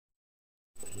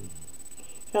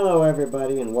Hello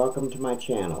everybody and welcome to my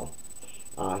channel.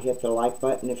 Hit the like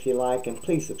button if you like and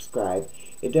please subscribe.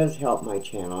 It does help my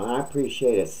channel and I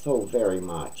appreciate it so very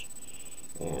much.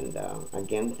 And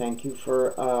again, thank you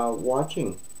for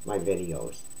watching my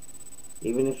videos.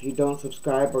 Even if you don't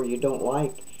subscribe or you don't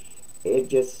like, it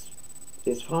just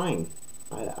is fine.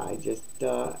 I just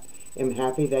am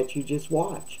happy that you just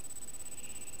watch.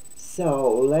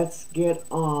 So let's get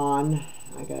on.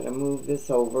 I gotta move this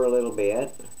over a little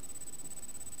bit.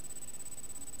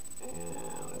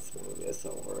 Let's move this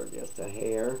over just a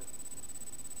hair.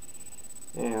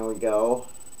 There we go.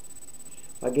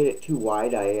 If I get it too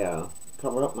wide, I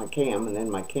cover up my cam, and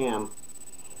then my cam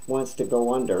wants to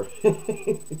go under.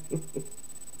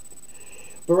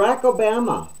 Barack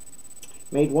Obama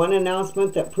made one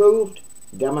announcement that proved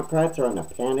Democrats are in a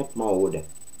panic mode.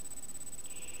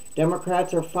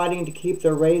 Democrats are fighting to keep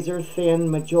their razor-thin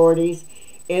majorities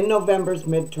in November's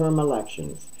midterm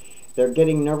elections. They're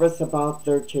getting nervous about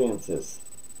their chances.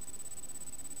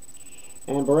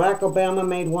 And Barack Obama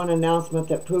made one announcement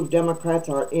that proved Democrats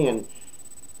are in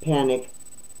panic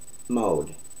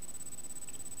mode.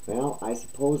 Well, I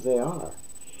suppose they are.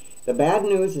 The bad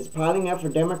news is piling up for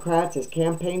Democrats as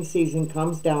campaign season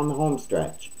comes down the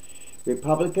homestretch.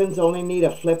 Republicans only need to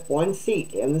flip one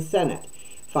seat in the Senate,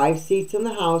 5 seats in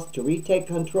the House to retake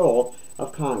control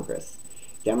of Congress.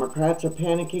 Democrats are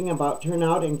panicking about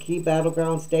turnout in key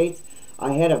battleground states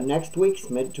ahead of next week's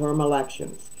midterm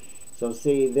elections. So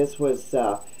see, this was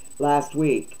last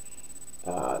week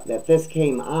that this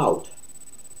came out,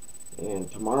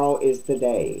 and tomorrow is the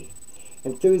day.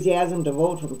 Enthusiasm to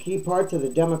vote from key parts of the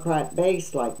Democrat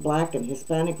base, like black and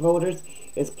Hispanic voters,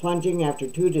 is plunging after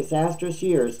 2 disastrous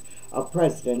years of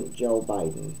President Joe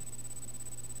Biden.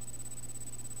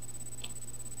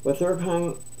 With their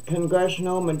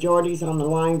congressional majorities on the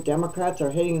line, Democrats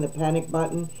are hitting the panic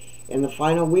button in the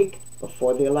final week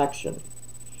before the election.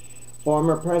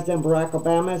 Former President Barack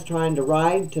Obama is trying to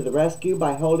ride to the rescue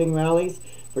by holding rallies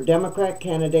for Democrat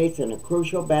candidates in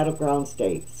crucial battleground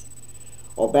states.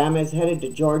 Obama is headed to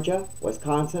Georgia,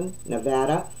 Wisconsin,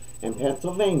 Nevada, and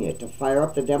Pennsylvania to fire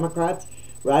up the Democrats'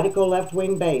 radical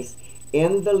left-wing base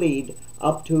in the lead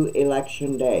up to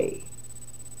Election Day.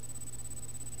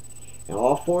 Now,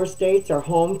 all 4 states are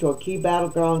home to a key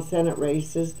battleground Senate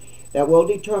races that will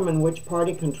determine which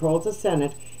party controls the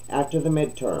Senate after the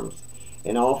midterms.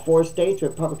 In all 4 states,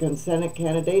 Republican Senate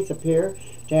candidates appear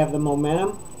to have the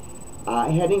momentum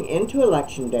heading into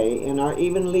Election Day and are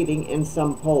even leading in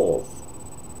some polls.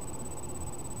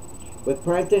 With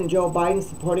President Joe Biden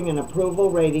supporting an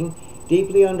approval rating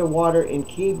deeply underwater in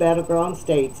key battleground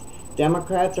states,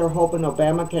 Democrats are hoping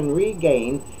Obama can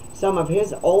regain some of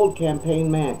his old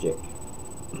campaign magic.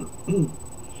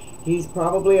 He's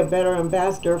probably a better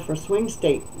ambassador for swing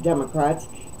state Democrats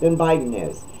than Biden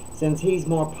is, since he's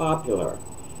more popular,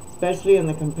 especially in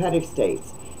the competitive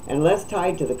states, and less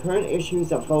tied to the current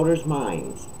issues of voters'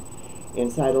 minds.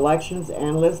 Inside Elections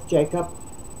analyst Jacob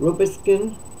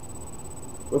Rubashkin.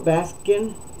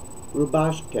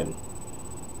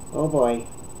 Oh boy,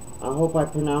 I hope I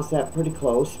pronounced that pretty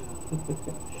close.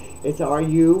 It's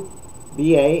R-U-B-A-S-H,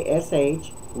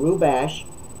 Rubash,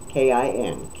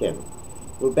 K-I-N,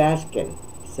 Rubashkin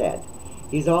said.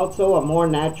 He's also a more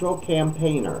natural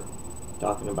campaigner,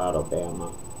 talking about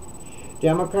Obama.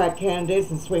 Democrat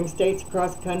candidates in swing states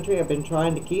across the country have been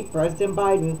trying to keep President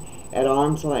Biden at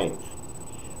arm's length.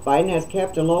 Biden has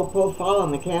kept a low profile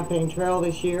on the campaign trail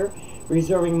this year,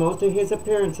 reserving most of his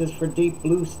appearances for deep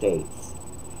blue states.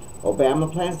 Obama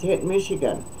plans to hit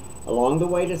Michigan along the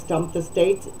way to stump the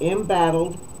state's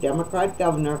embattled Democrat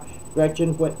Governor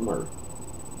Gretchen Whitmer.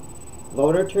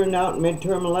 Voter turnout in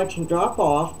midterm election drop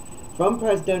off from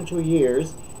presidential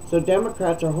years, so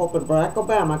Democrats are hoping Barack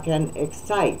Obama can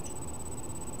excite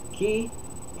key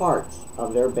parts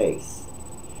of their base.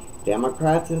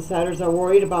 Democrats insiders are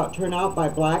worried about turnout by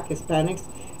black, Hispanics,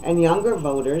 and younger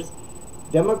voters,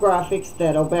 demographics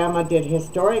that Obama did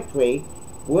historically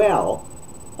well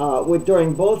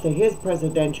during both of his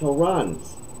presidential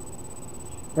runs.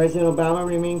 President Obama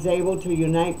remains able to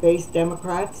unite base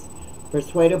Democrats,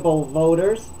 persuadable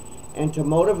voters, and to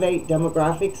motivate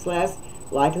demographics less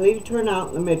likely to turn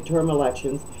out in the midterm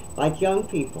elections, like young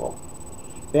people.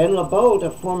 Ben LaBolt,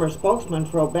 a former spokesman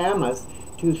for Obama's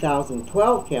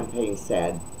 2012 campaign,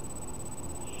 said,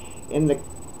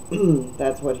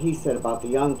 that's what he said about the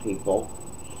young people,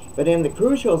 but in the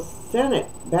crucial Senate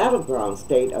battleground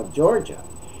state of Georgia,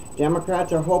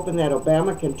 Democrats are hoping that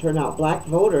Obama can turn out black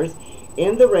voters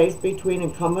in the race between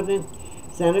incumbent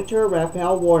Senator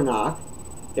Raphael Warnock,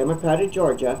 Democrat of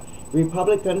Georgia,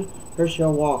 Republican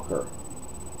Herschel Walker.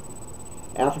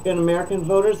 African American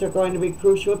voters are going to be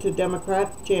crucial to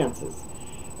Democrat chances.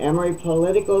 Emory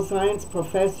political science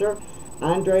professor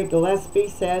Andre Gillespie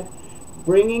said,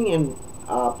 bringing in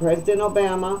President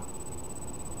Obama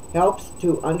helps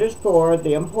to underscore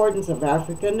the importance of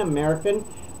African American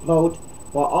vote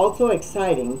while also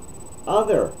exciting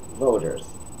other voters.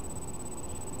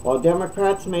 While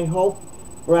Democrats may hope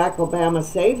Barack Obama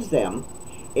saves them,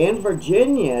 in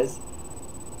Virginia's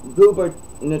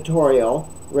gubernatorial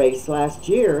race last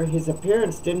year, his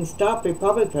appearance didn't stop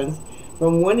Republicans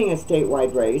from winning a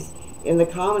statewide race in the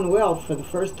Commonwealth for the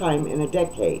first time in a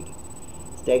decade.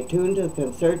 Stay tuned to the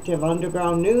Conservative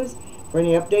Underground News for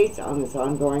any updates on this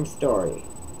ongoing story.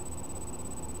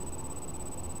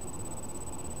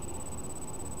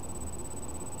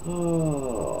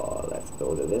 Oh, let's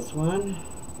go to this one.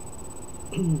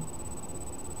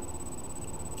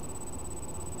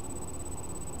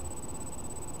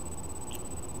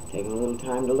 Taking a little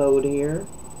time to load here.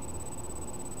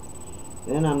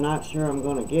 Then I'm not sure I'm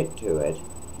going to get to it.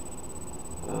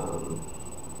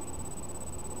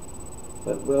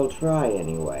 But we'll try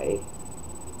anyway.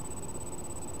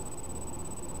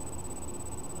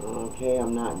 Okay,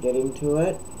 I'm not getting to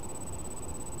it.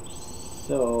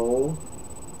 So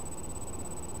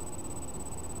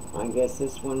I guess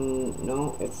this one,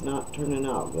 no, it's not turning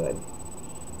out good.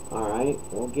 Alright,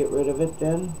 we'll get rid of it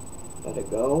then. Let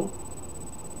it go.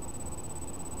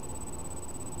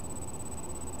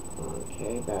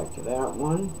 Okay, back to that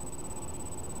one.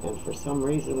 And for some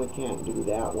reason we can't do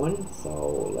that one,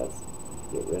 so let's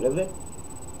get rid of it.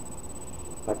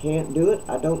 If I can't do it,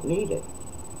 I don't need it.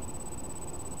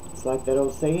 It's like that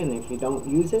old saying, if you don't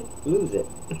use it, lose it.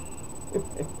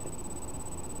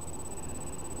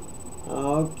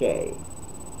 Okay.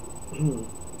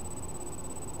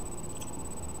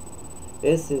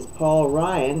 This is Paul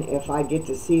Ryan, if I get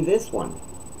to see this one.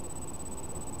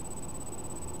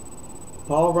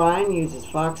 Paul Ryan uses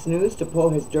Fox News to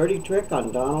pull his dirty trick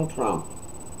on Donald Trump.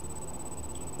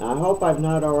 Now, I hope I've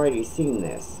not already seen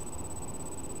this.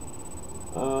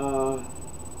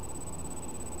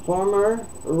 Former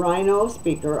Rhino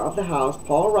Speaker of the House,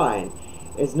 Paul Ryan,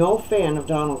 is no fan of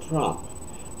Donald Trump.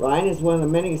 Ryan is one of the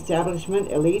many establishment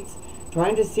elites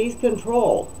trying to seize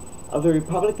control of the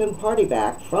Republican Party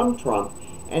back from Trump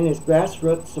and his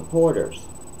grassroots supporters.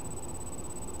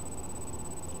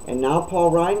 And now Paul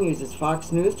Ryan uses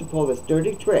Fox News to pull this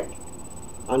dirty trick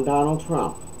on Donald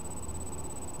Trump.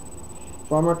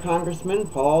 Former Congressman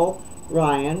Paul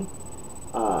Ryan,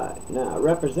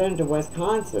 representative of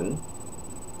Wisconsin,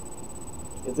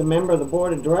 is a member of the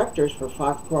board of directors for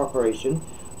Fox Corporation,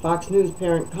 Fox News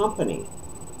parent company.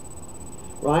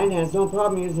 Ryan has no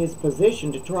problem using his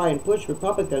position to try and push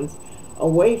Republicans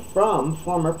away from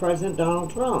former President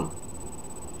Donald Trump.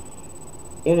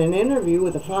 In an interview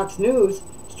with the Fox News,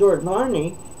 Stuart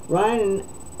Varney, Ryan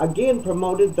again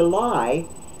promoted the lie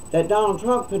that Donald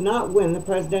Trump could not win the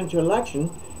presidential election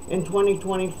in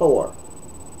 2024.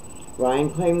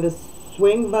 Ryan claimed the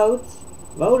swing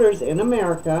voters in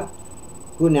America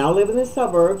who now live in the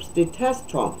suburbs detest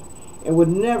Trump and would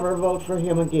never vote for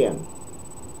him again.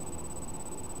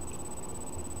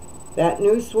 That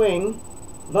new swing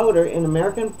voter in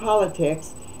American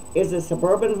politics is a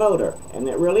suburban voter, and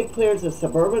it really clears a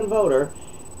suburban voter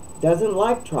doesn't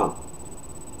like Trump,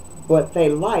 but they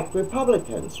like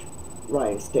Republicans,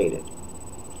 Ryan stated.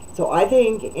 So I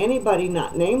think anybody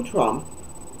not named Trump,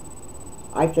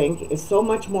 I think, is so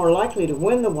much more likely to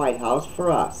win the White House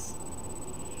for us.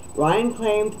 Ryan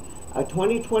claimed a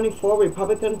 2024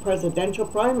 Republican presidential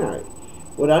primary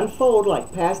would unfold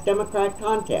like past Democrat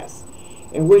contests,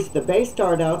 in which the base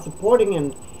started out supporting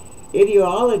an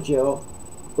ideological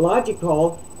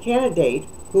candidate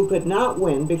who could not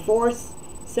win before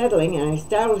settling an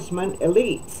establishment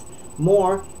elite's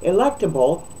more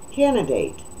electable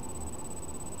candidate.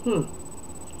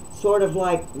 Sort of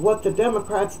like what the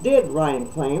Democrats did, Ryan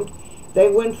claimed. They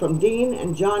went from Dean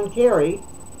and John Kerry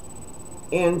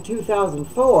in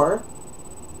 2004.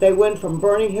 They went from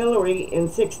Bernie Hillary in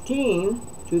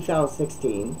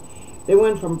 2016. They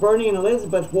went from Bernie and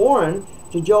Elizabeth Warren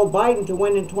to Joe Biden to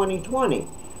win in 2020.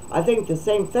 I think the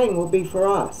same thing will be for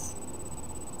us.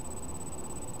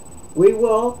 We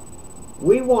want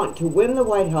to win the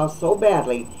White House so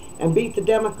badly and beat the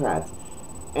Democrats.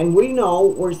 And we know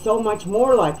we're so much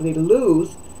more likely to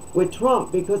lose with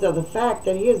Trump because of the fact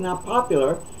that he is not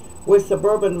popular with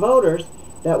suburban voters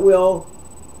that will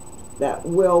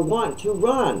want to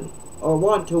run or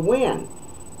want to win,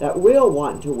 that will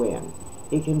want to win,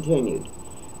 he continued.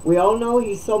 We all know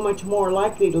he's so much more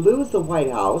likely to lose the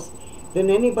White House than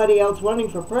anybody else running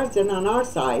for president on our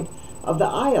side of the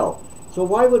aisle. So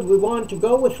why would we want to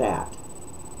go with that?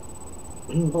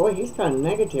 Boy, he's kind of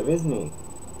negative, isn't he?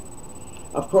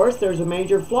 Of course, there's a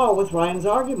major flaw with Ryan's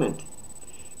argument.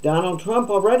 Donald Trump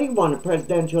already won a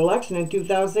presidential election in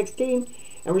 2016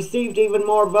 and received even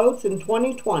more votes in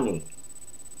 2020.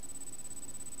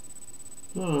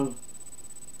 Oh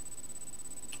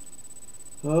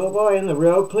boy, in the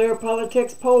Real Clear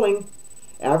Politics polling,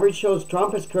 average shows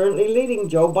Trump is currently leading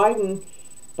Joe Biden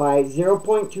by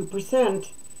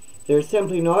 0.2%. There's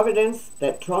simply no evidence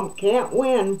that Trump can't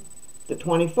win the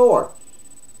 24,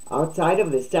 outside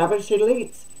of the established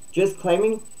elites just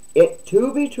claiming it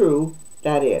to be true,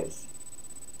 that is.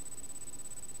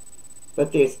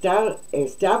 But the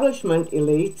establishment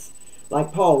elites,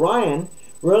 like Paul Ryan,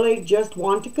 really just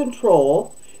want to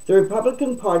control the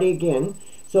Republican Party again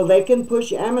so they can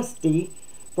push amnesty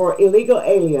for illegal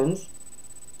aliens,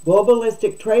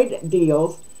 globalistic trade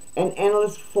deals, and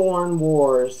endless foreign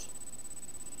wars.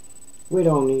 We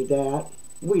don't need that.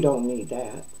 We don't need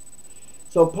that.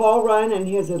 So Paul Ryan and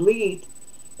his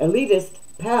elitist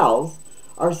pals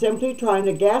are simply trying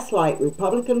to gaslight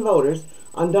Republican voters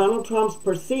on Donald Trump's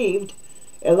perceived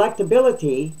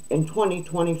electability in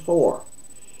 2024.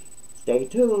 Stay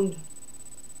tuned.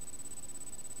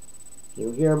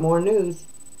 You'll hear more news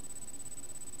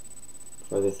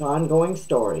for this ongoing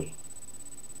story.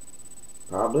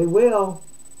 Probably will.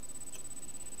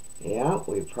 Yeah,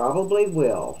 we probably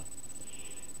will.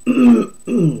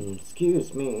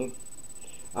 Excuse me.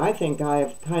 I think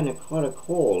I've kind of caught a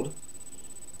cold.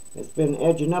 It's been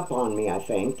edging up on me, I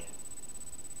think.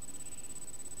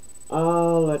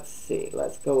 Let's see.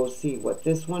 Let's go see what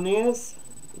this one is.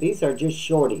 These are just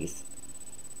shorties.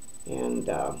 And,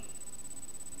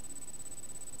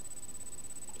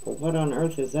 what on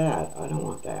earth is that? I don't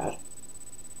want that.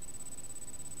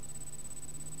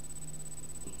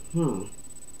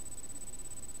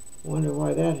 Wonder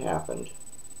why that happened.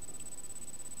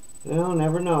 Well,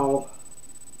 never know.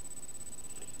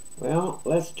 Well,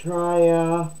 let's try,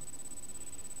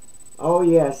 oh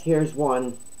yes, here's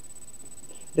one.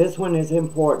 This one is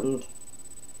important.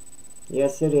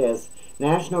 Yes, it is.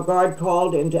 National Guard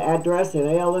called into address in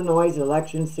Illinois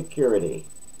election security.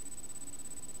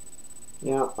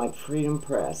 Yeah, like Freedom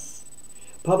Press.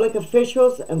 Public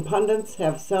officials and pundits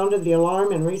have sounded the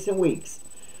alarm in recent weeks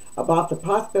about the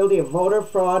possibility of voter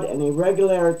fraud and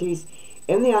irregularities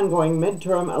in the ongoing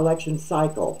midterm election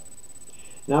cycle.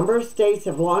 A number of states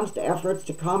have launched efforts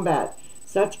to combat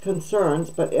such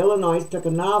concerns, but Illinois took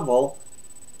a novel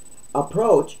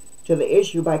approach to the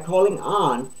issue by calling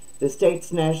on the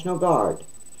state's National Guard.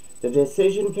 The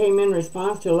decision came in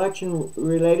response to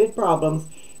election-related problems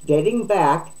dating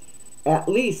back at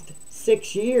least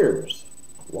 6 years.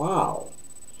 Wow.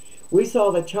 We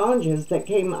saw the challenges that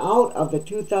came out of the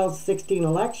 2016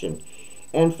 election,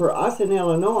 and for us in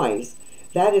Illinois,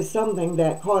 that is something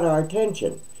that caught our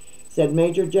attention, said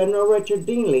Major General Richard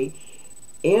Dealey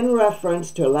in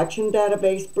reference to election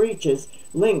database breaches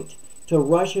linked to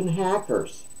Russian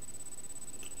hackers.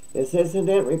 This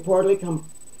incident reportedly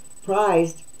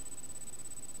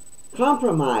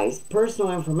compromised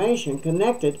personal information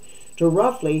connected to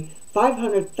roughly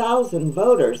 500,000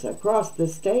 voters across the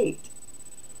state.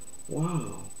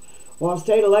 Wow. While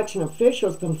state election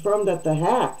officials confirmed that the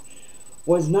hack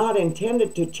was not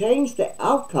intended to change the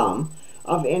outcome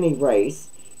of any race,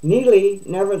 Neely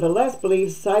nevertheless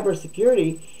believes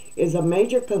cybersecurity is a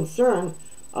major concern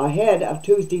ahead of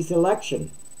Tuesday's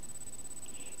election.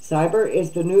 Cyber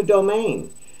is the new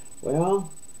domain.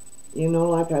 Well, you know,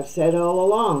 like I've said all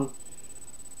along,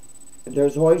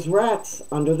 there's always rats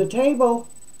under the table.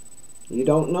 You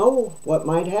don't know what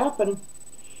might happen.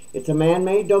 It's a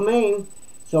man-made domain,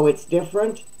 so it's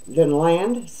different than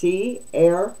land, sea,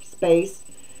 air, space,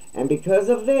 and because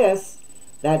of this,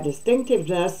 that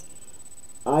distinctiveness,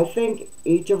 I think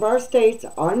each of our states,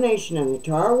 our nation, and the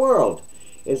entire world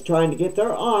is trying to get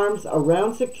their arms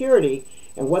around security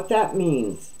and what that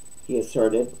means, he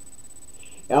asserted.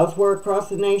 Elsewhere across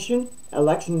the nation,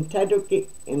 election integrity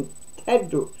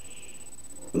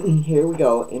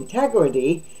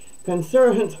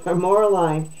concerns are more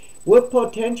aligned with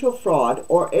potential fraud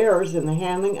or errors in the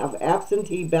handling of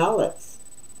absentee ballots.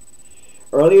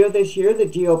 Earlier this year, the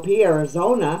GOP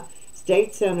Arizona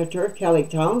State Senator Kelly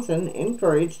Townsend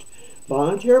encouraged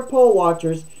volunteer poll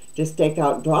watchers to stake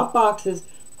out drop boxes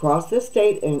across the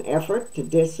state in an effort to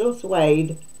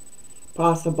dissuade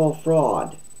possible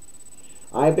fraud.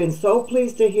 I've been so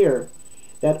pleased to hear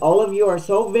that all of you are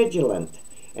so vigilant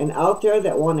and out there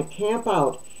that want to camp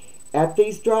out at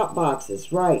these drop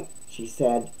boxes. Right, she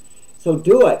said. So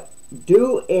do it.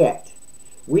 Do it.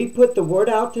 We put the word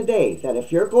out today that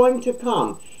if you're going to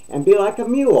come and be like a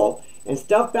mule and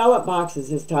stuff ballot boxes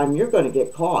this time, you're going to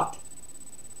get caught.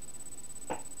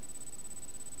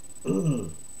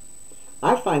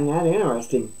 find that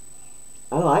interesting.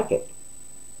 I like it.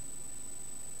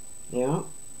 Yeah.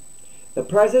 The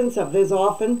presence of these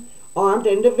often armed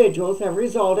individuals have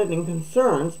resulted in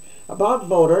concerns about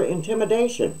voter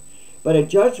intimidation, but a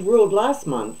judge ruled last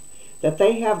month that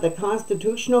they have the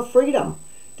constitutional freedom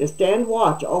to stand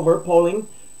watch over polling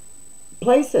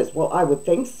places. Well, I would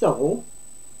think so.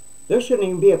 There shouldn't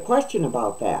even be a question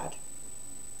about that.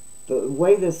 The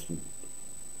way this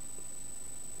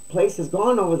place has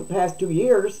gone over the past 2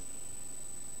 years,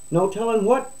 no telling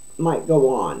what might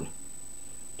go on.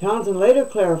 Townsend later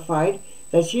clarified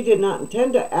that she did not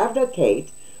intend to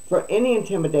advocate for any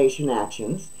intimidation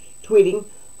actions, tweeting,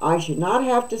 "I should not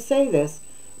have to say this,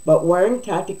 but wearing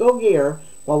tactical gear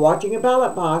while watching a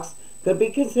ballot box could be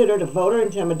considered a voter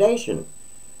intimidation.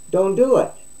 Don't do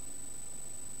it."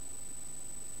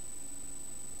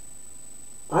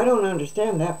 I don't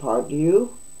understand that part, do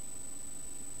you?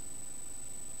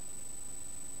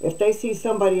 If they see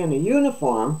somebody in a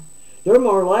uniform, they're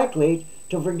more likely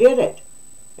to forget it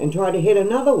and try to hit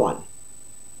another one.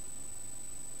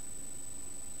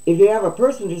 If you have a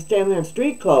person just standing there in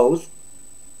street clothes,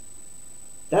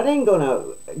 that ain't going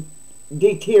to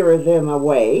deter them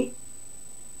away.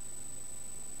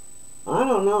 I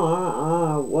don't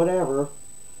know, whatever.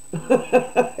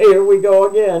 Here we go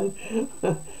again.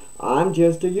 I'm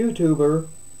just a YouTuber.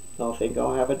 I think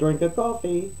I'll have a drink of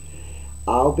coffee.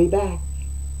 I'll be back.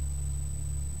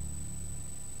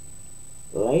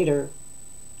 Later.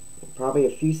 Probably a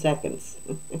few seconds.